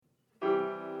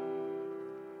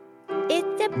It's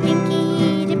the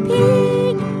Pinky the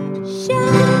Pig Show.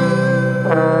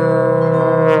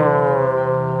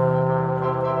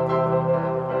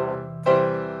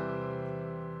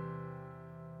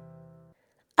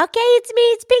 Okay, it's me,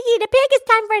 it's Pinky the Pig. It's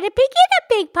time for the Pinky the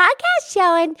Pig podcast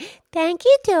show, and thank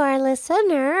you to our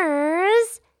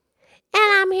listeners.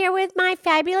 And I'm here with my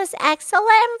fabulous,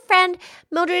 excellent friend,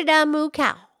 Mildred Moo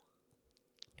Cow.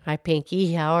 Hi,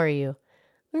 Pinky. How are you?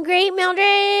 Great,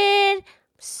 Mildred.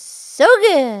 So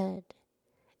good.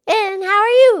 And how are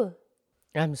you?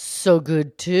 I'm so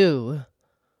good, too.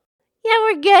 Yeah,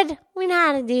 we're good. We know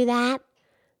how to do that.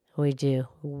 We do.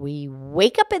 We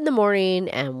wake up in the morning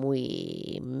and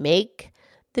we make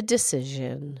the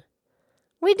decision.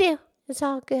 We do. It's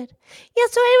all good. Yeah,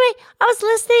 so anyway, I was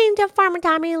listening to Farmer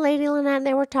Tommy and Lady Lynette, and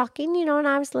they were talking, and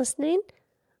I was listening.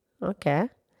 Okay.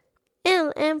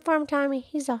 And Farmer Tommy,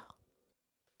 he's all,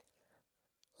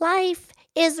 life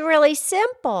is really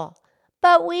simple,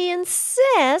 but we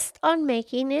insist on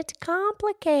making it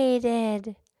complicated.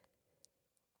 And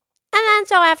then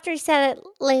so after he said it,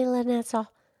 Lady Lynette's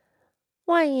all,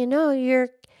 well,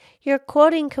 you're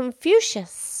quoting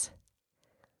Confucius.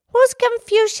 Who's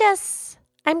Confucius?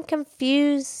 I'm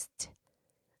confused.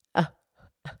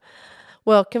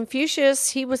 Well, Confucius,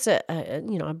 he was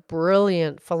a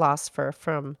brilliant philosopher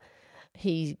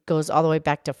he goes all the way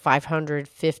back to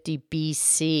 550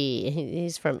 BC.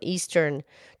 He's from Eastern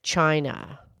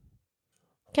China.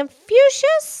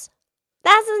 Confucius?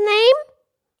 That's his name?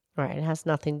 Right, it has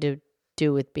nothing to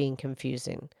do with being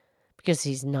confusing because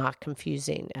he's not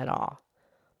confusing at all.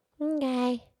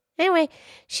 Okay. Anyway,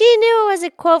 she knew it was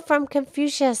a quote from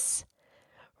Confucius.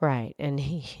 Right, and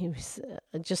he was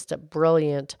just a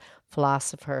brilliant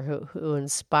philosopher who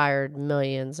inspired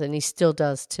millions, and he still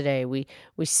does today. We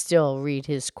still read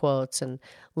his quotes and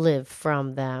live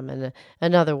from them. And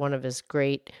another one of his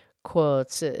great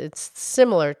quotes, it's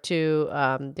similar to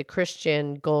the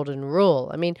Christian golden rule.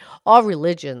 I mean, all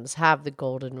religions have the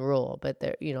golden rule, but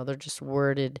they're just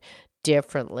worded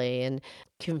differently. And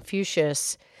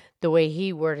Confucius, the way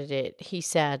he worded it, he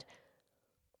said,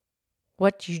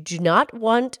 "What you do not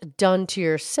want done to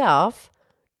yourself,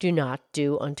 do not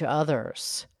do unto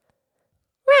others."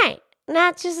 Right.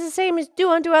 Not just the same as do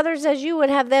unto others as you would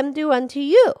have them do unto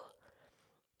you.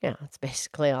 Yeah, it's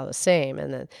basically all the same.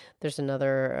 And then there's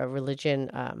another religion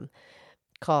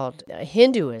called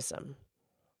Hinduism.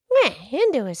 Yeah,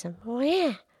 Hinduism. Oh,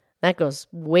 yeah. That goes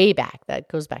way back. That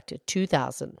goes back to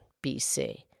 2000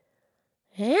 BC.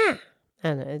 Yeah.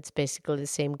 And it's basically the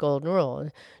same golden rule.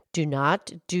 Do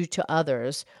not do to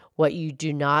others what you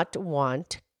do not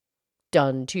want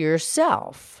done to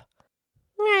yourself.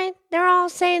 Right. They're all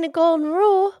saying the golden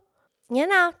rule. You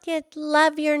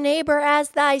love your neighbor as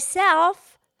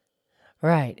thyself.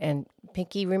 Right. And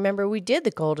Pinky, remember we did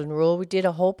the golden rule. We did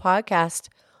a whole podcast.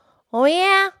 Oh,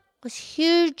 yeah. It was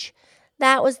huge.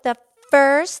 That was the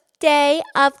first day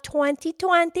of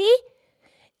 2020.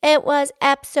 It was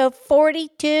episode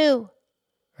 42.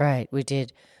 Right. We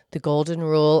did the golden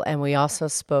rule, and we also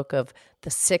spoke of the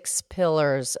 6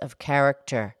 pillars of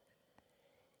character.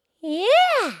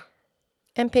 Yeah.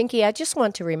 And Pinky, I just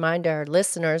want to remind our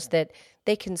listeners that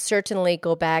they can certainly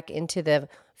go back into the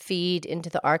feed, into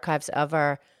the archives of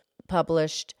our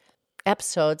published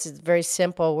episodes. It's very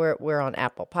simple. We're on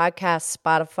Apple Podcasts,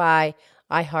 Spotify,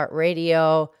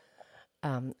 iHeartRadio,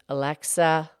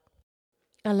 Alexa.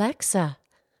 Alexa,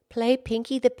 play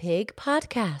Pinky the Pig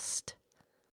podcast.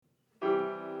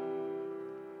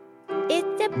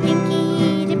 It's the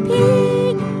Pinky the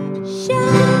Pig Show.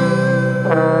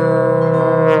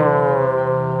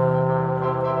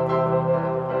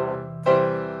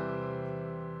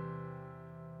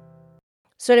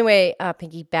 So anyway,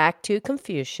 Pinky, back to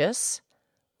Confucius.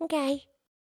 Okay.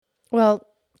 Well,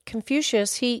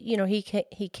 Confucius,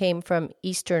 he came from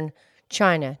Eastern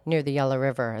China near the Yellow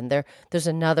River, and there's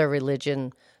another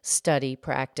religion study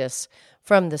practice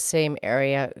from the same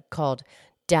area called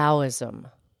Taoism.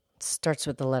 It starts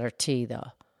with the letter T,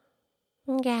 though.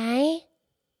 Okay.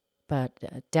 But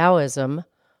Taoism,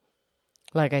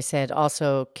 like I said,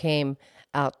 also came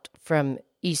out from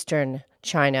Eastern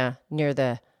China near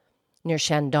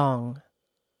Shandong.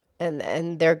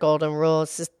 And their golden rule,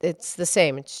 it's the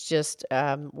same. It's just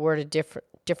worded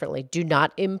differently. Do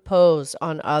not impose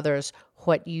on others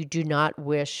what you do not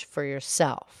wish for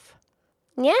yourself.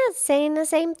 Yeah, it's saying the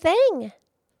same thing.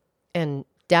 And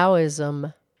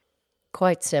Taoism,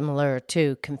 quite similar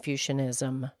to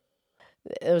Confucianism.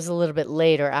 It was a little bit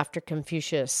later after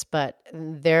Confucius, but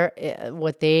their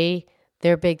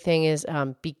big thing is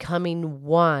becoming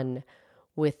one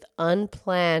with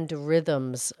unplanned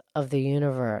rhythms of the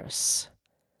universe.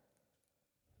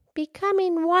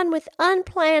 becoming one with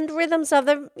unplanned rhythms of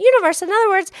the universe. In other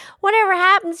words, whatever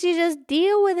happens, you just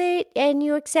deal with it and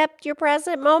you accept your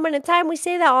present moment in time. We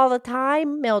say that all the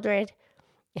time, Mildred.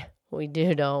 Yeah, we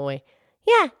do, don't we?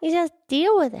 Yeah, you just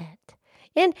deal with it.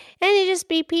 And you just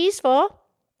be peaceful.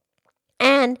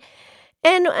 And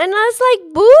that's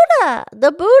like Buddha,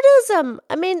 the Buddhism.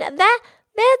 I mean, that's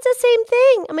the same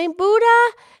thing. I mean,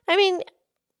 Buddha,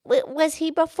 was he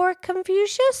before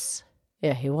Confucius?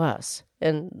 Yeah, he was.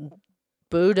 And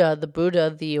the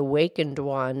Buddha, the awakened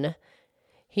one,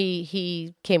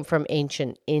 he came from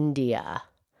ancient India.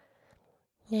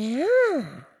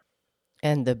 Yeah.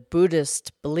 And the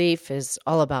Buddhist belief is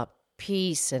all about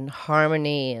peace and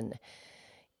harmony and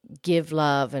give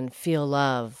love and feel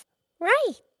love.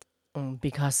 Right.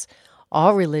 Because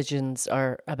all religions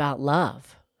are about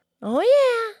love. Oh,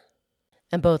 yeah.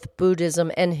 And both Buddhism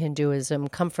and Hinduism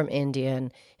come from India,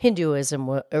 and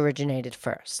Hinduism originated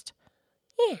first.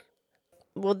 Yeah.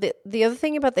 Well, the other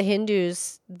thing about the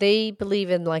Hindus, they believe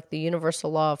in like the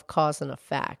universal law of cause and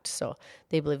effect. So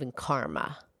they believe in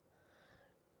karma.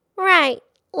 Right.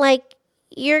 Like,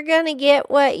 you're going to get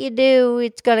what you do,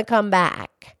 it's going to come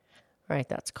back. Right,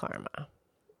 that's karma.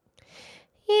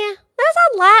 Yeah, that's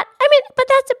a lot. But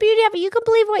that's the beauty of it. You can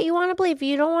believe what you want to believe. If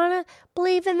you don't want to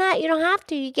believe in that, you don't have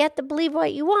to. You get to believe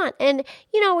what you want. And,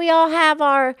 we all have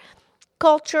our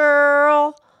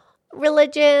cultural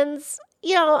religions,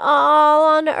 all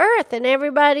on the earth. And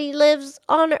everybody lives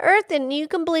on the earth. And you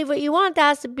can believe what you want.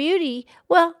 That's the beauty.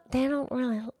 Well, they don't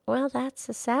really. Well, that's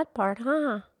the sad part,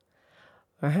 huh?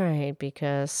 Right,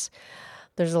 because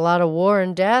there's a lot of war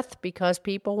and death because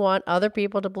people want other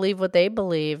people to believe what they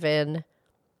believe in.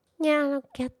 Yeah, I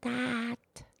don't get that.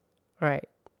 Right.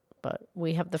 But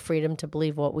we have the freedom to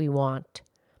believe what we want.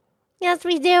 Yes,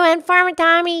 we do. And Farmer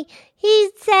Tommy, he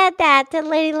said that to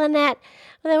Lady Lynette.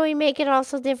 That we make it all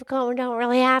so difficult, we don't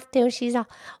really have to. She's all,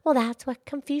 well, that's what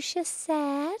Confucius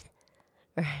said.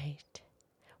 Right.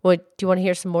 Well, do you want to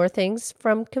hear some more things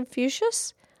from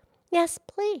Confucius? Yes,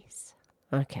 please.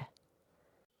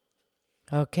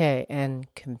 Okay, and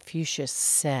Confucius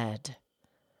said,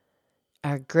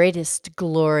 our greatest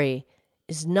glory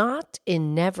is not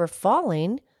in never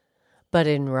falling, but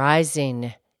in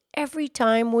rising every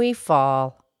time we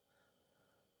fall.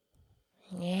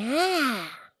 Yeah.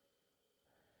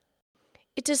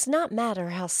 It does not matter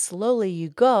how slowly you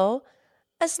go,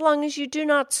 as long as you do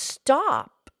not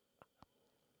stop.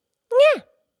 Yeah.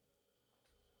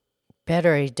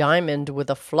 Better a diamond with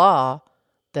a flaw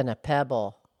than a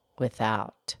pebble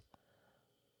without.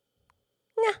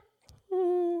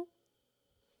 Yeah.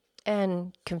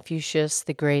 And Confucius,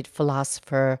 the great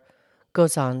philosopher,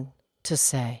 goes on to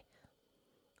say,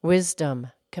 wisdom,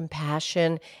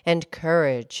 compassion, and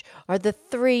courage are the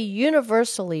three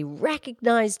universally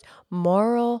recognized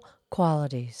moral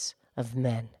qualities of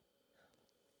men.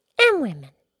 And women.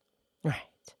 Right.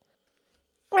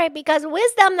 Right, because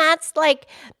wisdom, that's like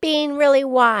being really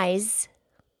wise.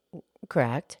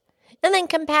 Correct. And then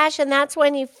compassion, that's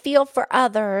when you feel for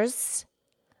others.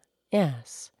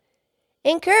 Yes.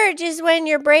 And courage is when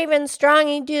you're brave and strong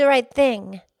and you do the right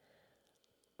thing.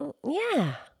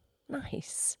 Yeah.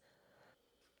 Nice.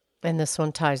 And this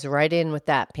one ties right in with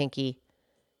that, Pinky.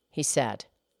 He said,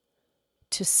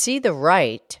 to see the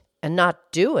right and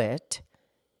not do it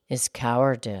is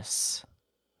cowardice.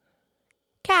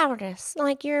 Cowardice,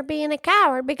 like you're being a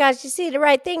coward because you see the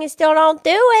right thing and still don't do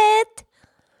it.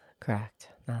 Correct.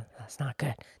 No, that's not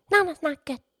good. No, that's not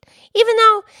good. Even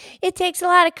though it takes a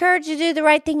lot of courage to do the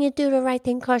right thing, you do the right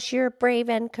thing because you're brave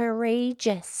and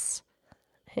courageous.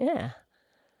 Yeah.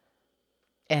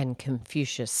 And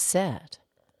Confucius said,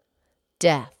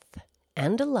 death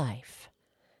and life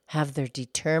have their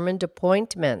determined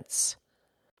appointments.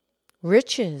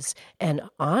 Riches and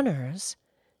honors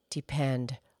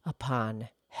depend upon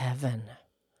heaven.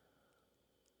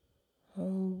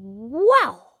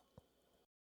 Wow.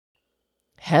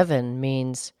 Heaven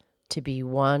means to be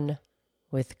one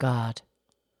with God.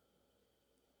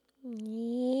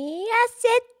 Yes,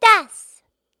 it does.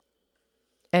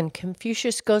 And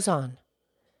Confucius goes on.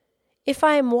 If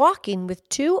I am walking with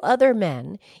two other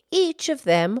men, each of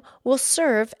them will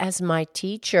serve as my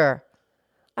teacher.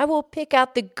 I will pick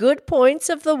out the good points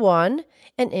of the one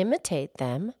and imitate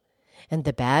them, and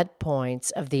the bad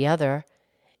points of the other,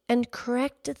 and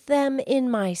correct them in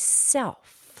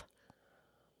myself.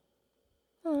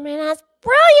 Man, that's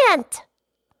brilliant.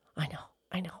 I know.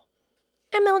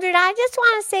 And Mildred, I just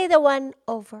want to say the one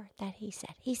over that he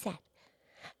said. He said,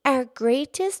 our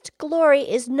greatest glory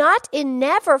is not in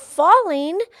never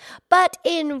falling, but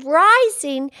in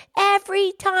rising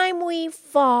every time we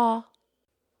fall.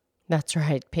 That's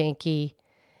right, Pinky.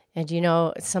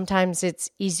 And sometimes it's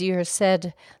easier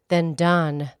said than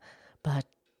done, but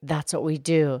that's what we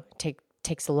do.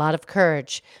 Takes a lot of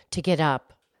courage to get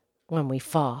up when we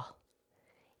fall.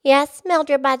 Yes,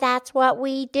 Mildred, but that's what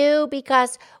we do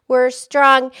because we're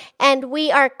strong and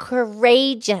we are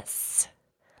courageous.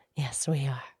 Yes, we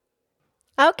are.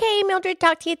 Okay, Mildred,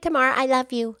 talk to you tomorrow. I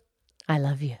love you. I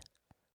love you.